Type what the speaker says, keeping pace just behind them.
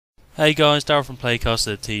Hey guys, Daryl from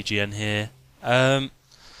Playcasters TGN here.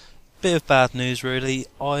 Bit of bad news really.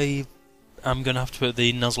 I am going to have to put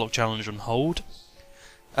the Nuzlocke challenge on hold.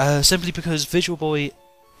 Simply because Visual Boy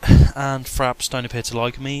and Fraps don't appear to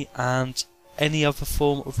like me, and any other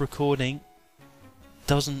form of recording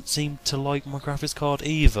doesn't seem to like my graphics card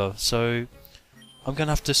either. So I'm going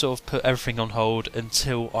to have to sort of put everything on hold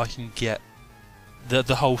until I can get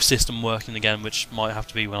the whole system working again, which might have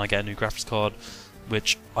to be when I get a new graphics card,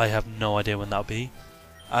 which I have no idea when that'll be.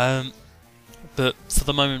 But for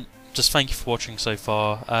the moment, just thank you for watching so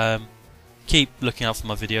far. Keep looking out for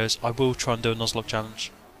my videos. I will try and do a Nuzlocke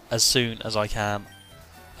challenge as soon as I can.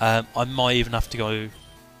 I might even have to go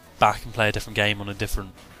back and play a different game on a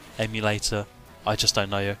different emulator. I just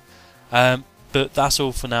don't know yet. But that's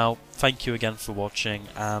all for now. Thank you again for watching,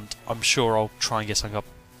 and I'm sure I'll try and get something up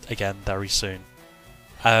again very soon.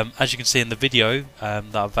 As you can see in the video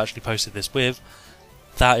that I've actually posted this with,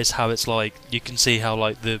 that is how it's like. You can see how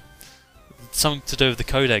like something to do with the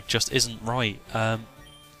codec just isn't right.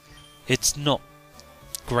 It's not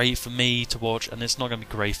great for me to watch, and it's not going to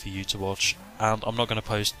be great for you to watch, and I'm not going to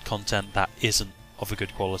post content that isn't of a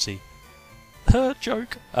good quality.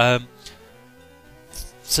 Joke.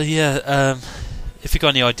 So yeah, if you've got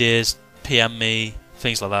any ideas, PM me,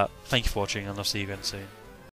 things like that. Thank you for watching, and I'll see you again soon.